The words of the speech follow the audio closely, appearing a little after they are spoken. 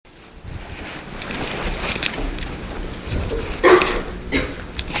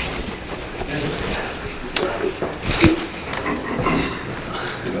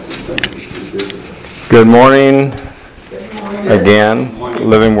Good morning again,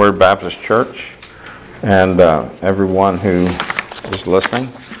 Living Word Baptist Church, and everyone who is listening.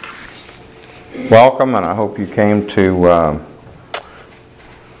 Welcome, and I hope you came to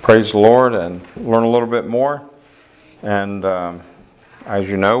praise the Lord and learn a little bit more. And as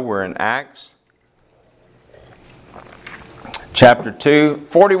you know, we're in Acts chapter 2,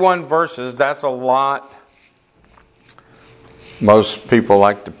 41 verses. That's a lot. Most people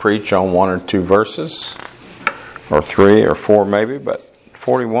like to preach on one or two verses, or three or four maybe, but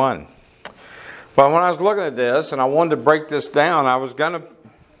 41. But when I was looking at this and I wanted to break this down,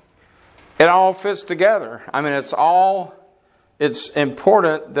 it all fits together. I mean, it's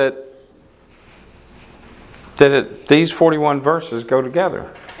important that these 41 verses go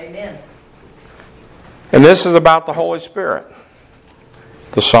together. Amen. And this is about the Holy Spirit.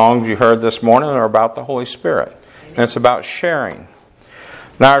 The songs you heard this morning are about the Holy Spirit. And it's about sharing.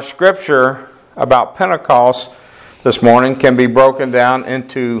 Now, our scripture about Pentecost this morning can be broken down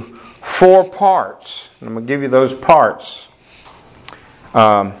into 4 parts. And I'm going to give you those parts.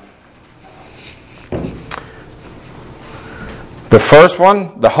 The first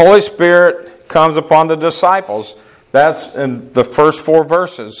one, the Holy Spirit comes upon the disciples. That's in the first 4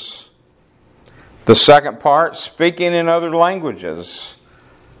 verses. The second part, speaking in other languages.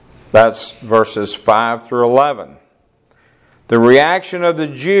 That's verses 5 through 11. The reaction of the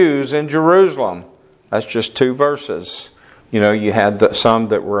Jews in Jerusalem. That's just 2 verses. You had some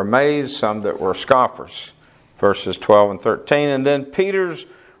that were amazed, some that were scoffers. Verses 12 and 13. And then Peter's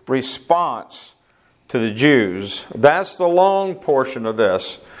response to the Jews. That's the long portion of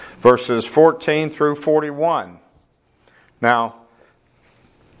this. Verses 14 through 41. Now,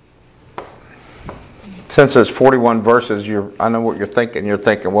 since it's 41 verses, I know what you're thinking. You're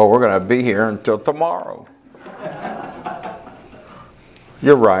thinking, well, we're going to be here until tomorrow.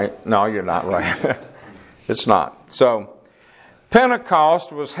 You're right. No, you're not right. It's not. So,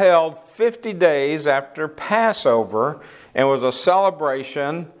 Pentecost was held 50 days after Passover and was a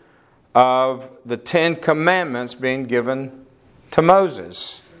celebration of the 10 Commandments being given to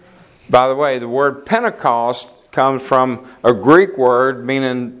Moses. By the way, the word Pentecost comes from a Greek word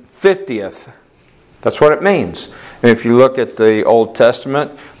meaning 50th. That's what it means. And if you look at the Old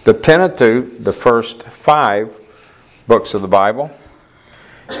Testament, the Pentateuch, the first 5 books of the Bible,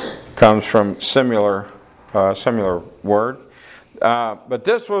 comes from similar word. But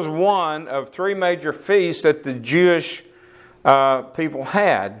this was one of 3 major feasts that the Jewish people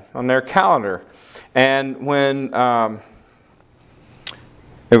had on their calendar. And when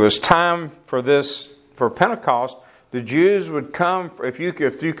it was time for Pentecost, the Jews would come. If you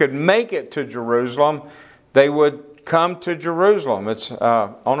could make it to Jerusalem, they would come to Jerusalem. It's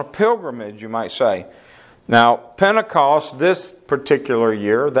on a pilgrimage, you might say. Now, Pentecost, that particular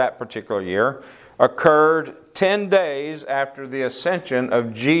year, occurred 10 days after the ascension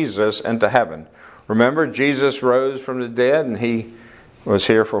of Jesus into heaven. Remember, Jesus rose from the dead and he was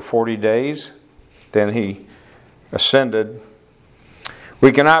here for 40 days. Then he ascended.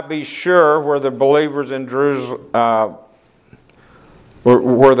 We cannot be sure where the believers in Jerusalem,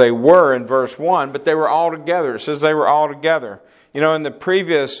 where they were in verse 1, but they were all together. It says they were all together. In the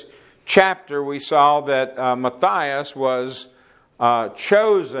previous chapter, we saw that Matthias was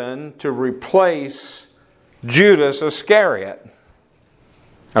chosen to replace Judas Iscariot.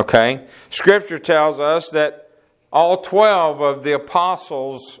 Okay? Scripture tells us that all 12 of the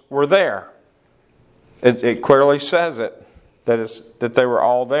apostles were there. It clearly says it. That they were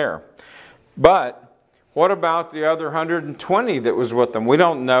all there. But what about the other 120 that was with them? We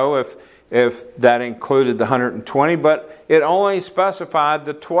don't know if that included the 120, but it only specified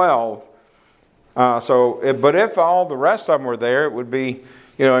the 12. But if all the rest of them were there, it would be,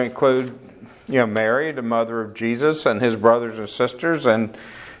 include, Mary, the mother of Jesus, and his brothers and sisters, and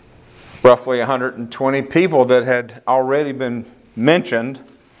roughly 120 people that had already been mentioned.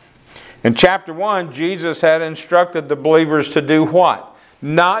 In chapter 1, Jesus had instructed the believers to do what?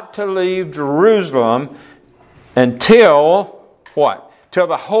 Not to leave Jerusalem until what? Till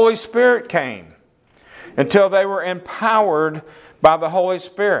the Holy Spirit came. Until they were empowered by the Holy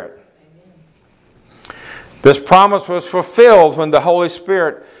Spirit. This promise was fulfilled when the Holy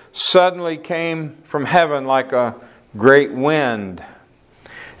Spirit suddenly came from heaven like a great wind.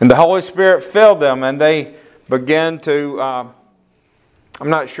 And the Holy Spirit filled them and they began to... I'm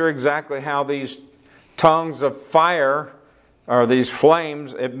not sure exactly how these tongues of fire or these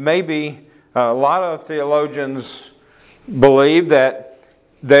flames, it may be, a lot of theologians believe that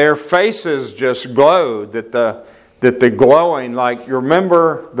their faces just glowed, that the glowing, like you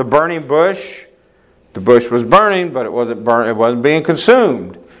remember the burning bush? The bush was burning, but it wasn't being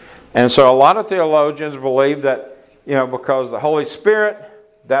consumed. And so a lot of theologians believe that, because the Holy Spirit,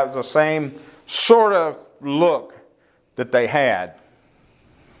 that was the same sort of look that they had.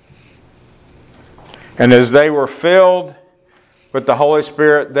 And as they were filled with the Holy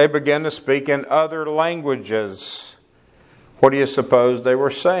Spirit, they began to speak in other languages. What do you suppose they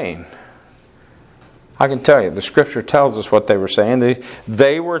were saying? I can tell you, the Scripture tells us what they were saying.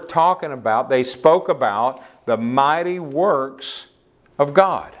 They were talking about, they spoke about the mighty works of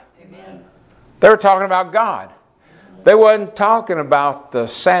God. Amen. They were talking about God. They wasn't talking about the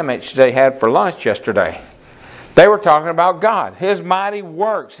sandwich they had for lunch yesterday. They were talking about God, His mighty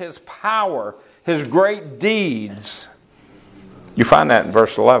works, His power, His great deeds. You find that in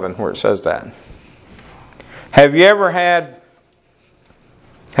verse 11 where it says that. Have you ever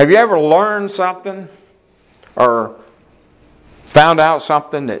learned something or found out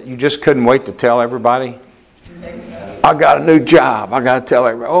something that you just couldn't wait to tell everybody? I got a new job. I got to tell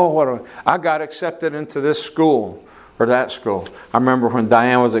everybody, I got accepted into this school or that school. I remember when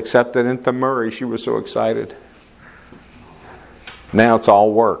Diane was accepted into Murray, she was so excited. Now it's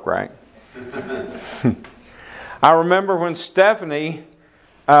all work, right? I remember when Stephanie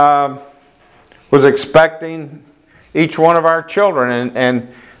was expecting each one of our children.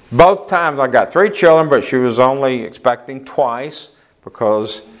 And both times I got 3 children, but she was only expecting twice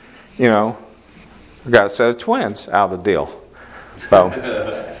because, we got a set of twins out of the deal. So,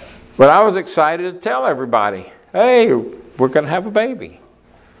 but I was excited to tell everybody, hey, we're going to have a baby.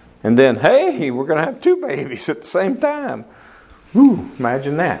 And then, hey, we're going to have 2 babies at the same time. Whew,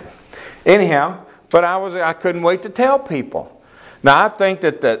 imagine that. Anyhow, but I couldn't wait to tell people. Now, I think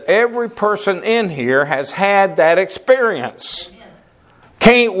that every person in here has had that experience. Amen.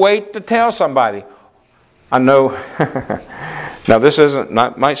 Can't wait to tell somebody. I know, now this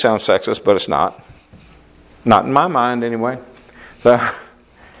might sound sexist, but it's not. Not in my mind anyway. So,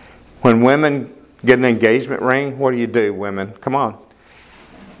 when women get an engagement ring, what do, women? Come on.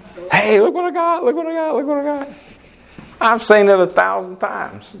 Hey, look what I got, look what I got, look what I got. I've seen it 1,000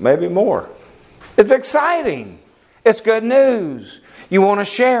 times, maybe more. It's exciting. It's good news. You want to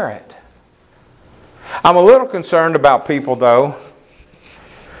share it. I'm a little concerned about people, though,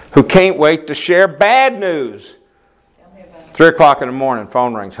 who can't wait to share bad news. 3 o'clock in the morning,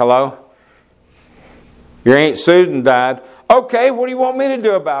 phone rings. Hello? Your Aunt Susan died. Okay, what do you want me to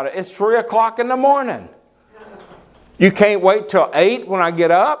do about it? It's 3 o'clock in the morning. You can't wait till 8 when I get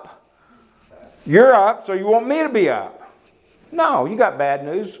up? You're up, so you want me to be up. No, you got bad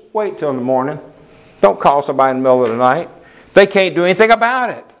news. Wait till in the morning. Don't call somebody in the middle of the night. They can't do anything about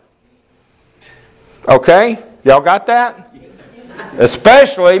it. Okay? Y'all got that?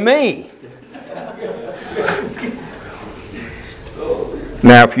 Especially me.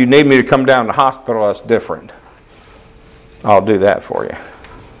 Now, if you need me to come down to the hospital, that's different. I'll do that for you.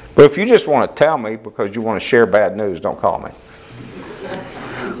 But if you just want to tell me because you want to share bad news, don't call me.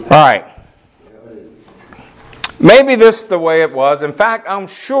 All right. Maybe this is the way it was. In fact, I'm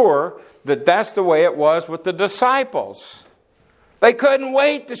sure that that's the way it was with the disciples. They couldn't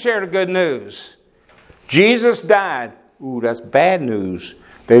wait to share the good news. Jesus died. Ooh, that's bad news.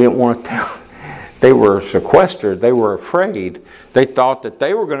 They didn't want to tell. They were sequestered. They were afraid. They thought that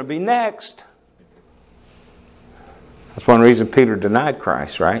they were going to be next. That's one reason Peter denied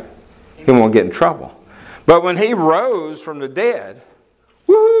Christ, right? He didn't want to get in trouble. But when He rose from the dead,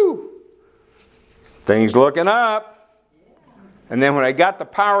 woohoo! Things looking up. And then when they got the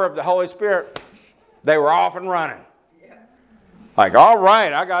power of the Holy Spirit, they were off and running. Like, all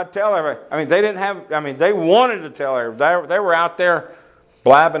right, I got to tell everybody. They wanted to tell everybody. They were out there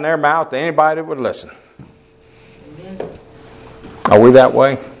blabbing their mouth to anybody that would listen. Amen. Are we that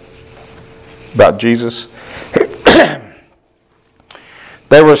way about Jesus?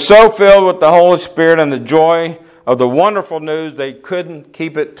 They were so filled with the Holy Spirit and the joy of the wonderful news, they couldn't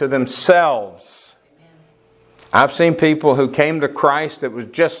keep it to themselves. Amen. I've seen people who came to Christ that was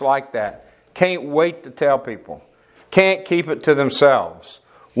just like that. Can't wait to tell people. Can't keep it to themselves.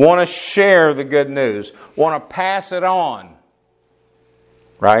 Want to share the good news. Want to pass it on.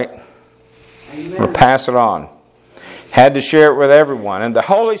 Right? Amen. Want to pass it on. Had to share it with everyone. And the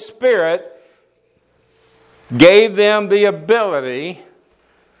Holy Spirit gave them the ability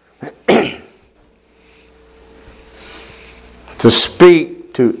to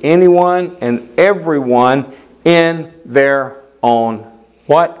speak to anyone and everyone in their own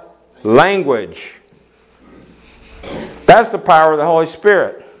what? Language. That's the power of the Holy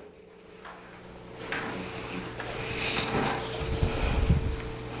Spirit.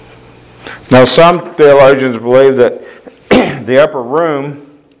 Now, some theologians believe that the upper room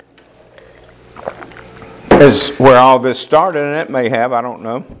is where all this started, and it may have, I don't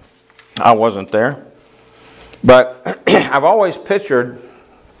know. I wasn't there. But I've always pictured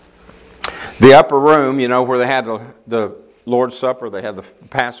the upper room, where they had the Lord's Supper. They had the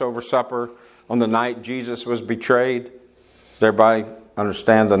Passover supper on the night Jesus was betrayed. Does everybody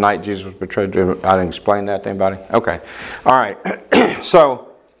understand the night Jesus was betrayed? I didn't explain that to anybody? Okay. All right.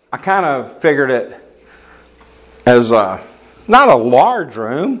 So I kind of figured it as not a large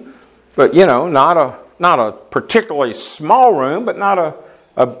room, but, not a particularly small room, but not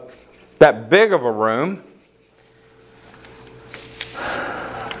that big of a room.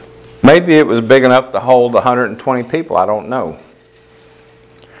 Maybe it was big enough to hold 120 people. I don't know.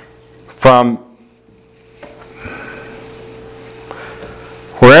 From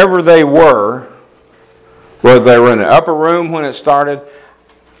wherever they were, whether they were in the upper room when it started,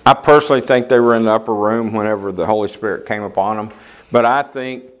 I personally think they were in the upper room whenever the Holy Spirit came upon them. But I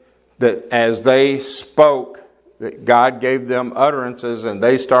think that as they spoke, that God gave them utterances and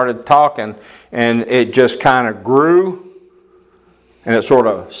they started talking, and it just kind of grew. And it sort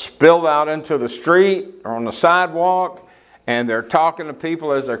of spilled out into the street or on the sidewalk. And they're talking to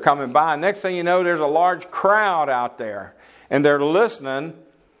people as they're coming by. Next thing you know, there's a large crowd out there. And they're listening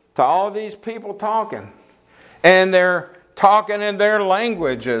to all these people talking. And they're talking in their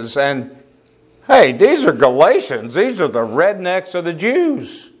languages. And, hey, these are Galatians. These are the rednecks of the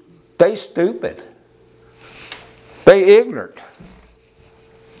Jews. They stupid. They ignorant.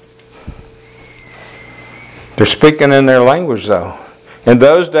 They're speaking in their language, though. In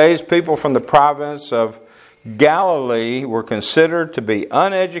those days, people from the province of Galilee were considered to be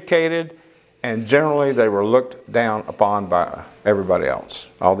uneducated, and generally they were looked down upon by everybody else,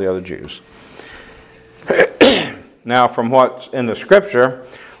 all the other Jews. Now, from what's in the Scripture,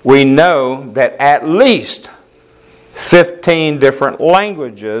 we know that at least 15 different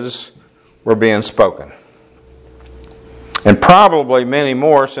languages were being spoken. And probably many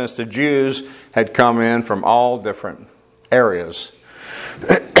more, since the Jews had come in from all different areas.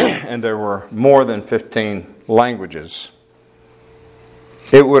 And there were more than 15 languages.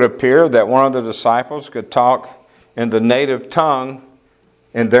 It would appear that one of the disciples could talk in their native tongue,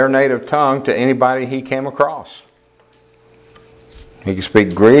 to anybody he came across. He could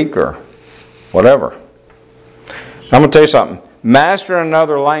speak Greek or whatever. I'm going to tell you something. Mastering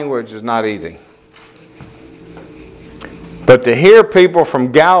another language is not easy. But to hear people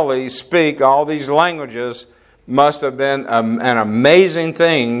from Galilee speak all these languages must have been an amazing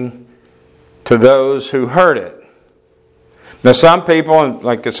thing to those who heard it. Now some people,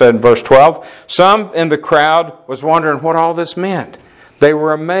 like I said in verse 12, some in the crowd was wondering what all this meant. They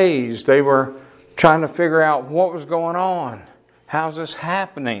were amazed. They were trying to figure out what was going on. How's this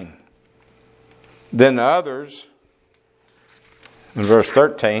happening? Then the others, in verse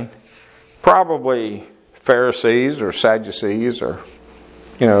 13, probably Pharisees or Sadducees or,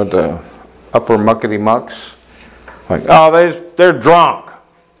 the upper muckety mucks. Like, they're drunk.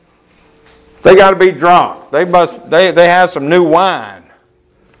 They got to be drunk. They have some new wine.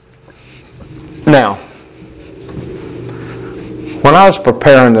 Now, when I was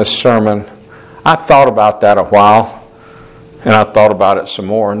preparing this sermon, I thought about that a while, and I thought about it some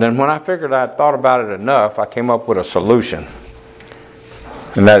more. And then when I figured I'd thought about it enough, I came up with a solution.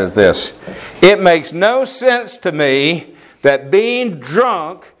 And that is this. It makes no sense to me that being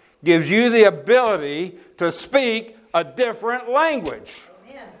drunk gives you the ability to speak a different language.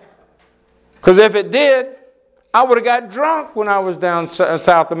 Because if it did, I would have got drunk when I was down in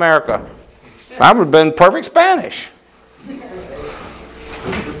South America. I would have been perfect Spanish.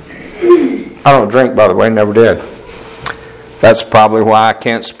 I don't drink, by the way, never did. That's probably why I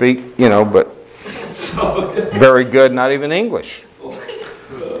can't speak, but very good, not even English.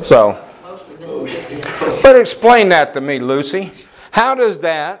 So, but explain that to me, Lucy. How does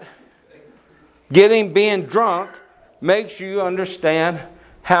that, being drunk, makes you understand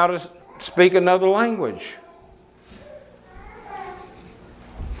how to speak another language?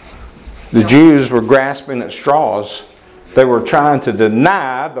 The Jews were grasping at straws. They were trying to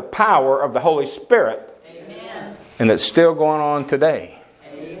deny the power of the Holy Spirit. Amen. And it's still going on today.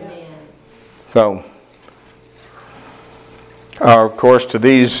 Amen. So, of course, to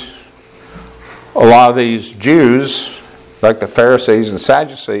a lot of these Jews, like the Pharisees and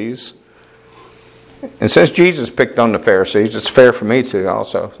Sadducees, and since Jesus picked on the Pharisees, it's fair for me to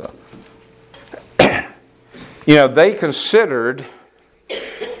also. So. They considered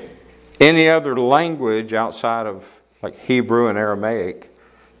any other language outside of like Hebrew and Aramaic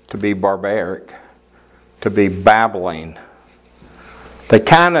to be barbaric, to be babbling. They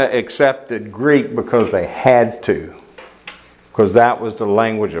kind of accepted Greek because they had to, because that was the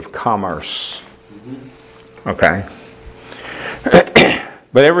language of commerce. Okay.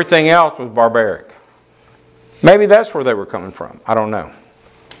 but everything else was barbaric. Maybe that's where they were coming from. I don't know.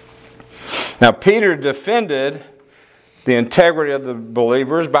 Now, Peter defended the integrity of the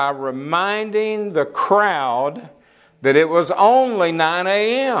believers by reminding the crowd that it was only 9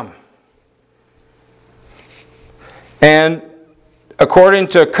 a.m. And according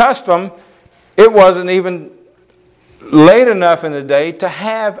to custom, it wasn't even late enough in the day to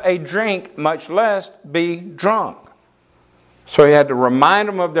have a drink, much less be drunk. So he had to remind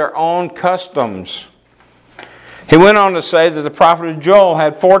them of their own customs. He went on to say that the prophet Joel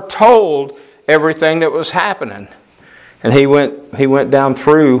had foretold everything that was happening. And he went down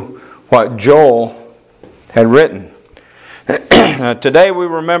through what Joel had written. Today we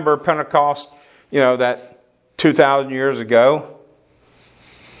remember Pentecost, that 2,000 years ago.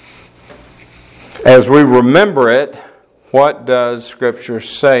 As we remember it, what does Scripture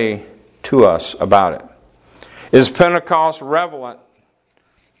say to us about it? Is Pentecost relevant?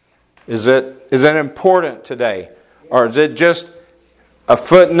 Is it important today? Or is it just a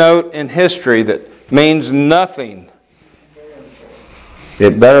footnote in history that means nothing?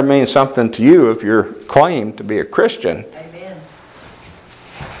 It better mean something to you if you're claimed to be a Christian. Amen.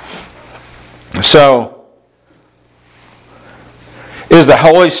 So, is the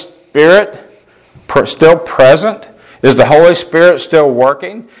Holy Spirit still present? Is the Holy Spirit still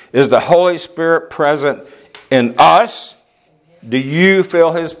working? Is the Holy Spirit present in us? Do you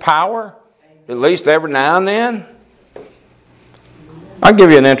feel His power? At least every now and then? I'll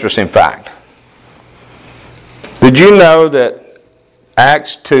give you an interesting fact. Did you know that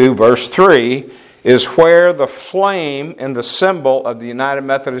Acts 2 verse 3 is where the flame and the symbol of the United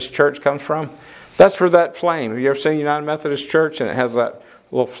Methodist Church comes from? That's where that flame. Have you ever seen United Methodist Church and it has that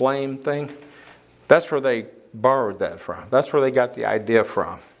little flame thing? That's where they borrowed that from. That's where they got the idea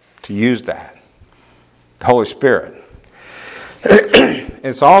from, to use that. The Holy Spirit.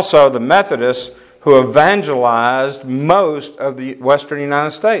 It's also the Methodists who evangelized most of the western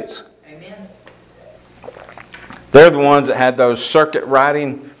United States. Amen. They're the ones that had those circuit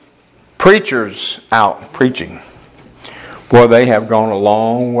riding preachers out preaching. Boy, they have gone a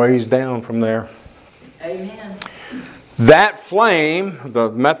long ways down from there. Amen. That flame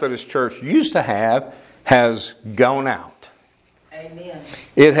the Methodist Church used to have has gone out. Amen.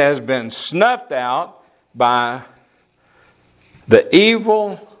 It has been snuffed out by the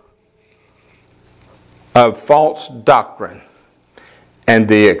evil of false doctrine and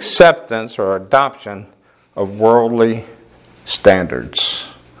the acceptance or adoption of worldly standards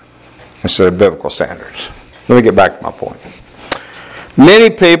instead of biblical standards. Let me get back to my point. Many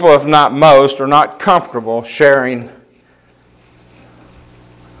people, if not most, are not comfortable sharing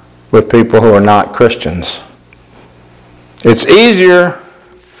with people who are not Christians. It's easy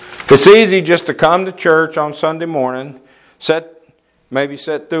just to come to church on Sunday morning, maybe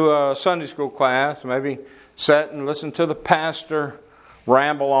sit through a Sunday school class, maybe sit and listen to the pastor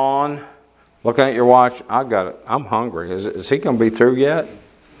ramble on, looking at your watch. I got it. I'm hungry. Is he going to be through yet?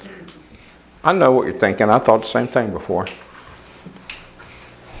 I know what you're thinking. I thought the same thing before.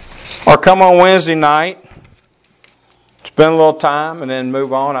 Or come on Wednesday night, spend a little time, and then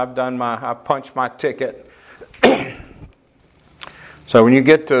move on. I've punched my ticket. So when you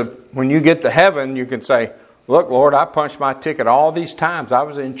get to heaven, you can say, "Look, Lord, I punched my ticket all these times. I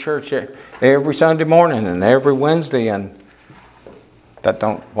was in church every Sunday morning and every Wednesday, and that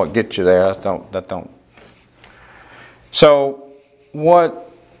don't what gets you there. That don't. So why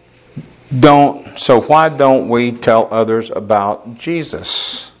don't we tell others about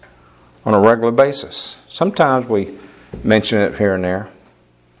Jesus on a regular basis? Sometimes we mention it here and there.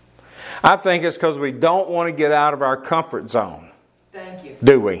 I think it's because we don't want to get out of our comfort zone. Thank you.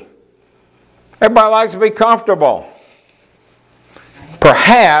 Do we? Everybody likes to be comfortable.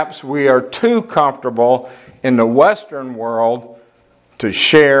 Perhaps we are too comfortable in the Western world to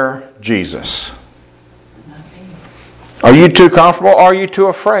share Jesus. Are you too comfortable or are you too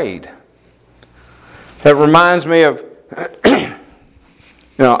afraid? That reminds me of,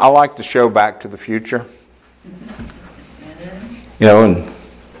 I like the show Back to the Future. And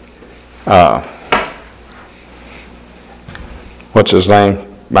what's his name?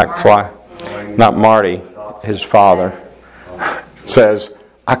 McFly. Not Marty, his father, says,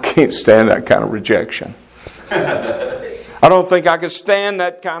 "I can't stand that kind of rejection. I don't think I could stand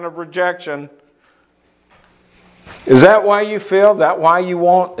that kind of rejection." Is that why you feel? Is that why you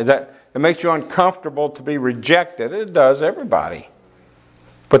want? Is that it makes you uncomfortable to be rejected? It does everybody.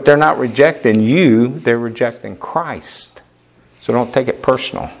 But they're not rejecting you, they're rejecting Christ. So don't take it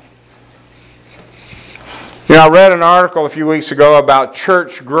personal. I read an article a few weeks ago about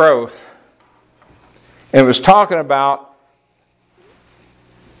church growth. And it was talking about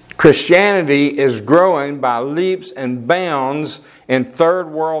Christianity is growing by leaps and bounds in third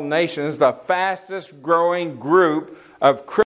world nations, the fastest growing group of Christians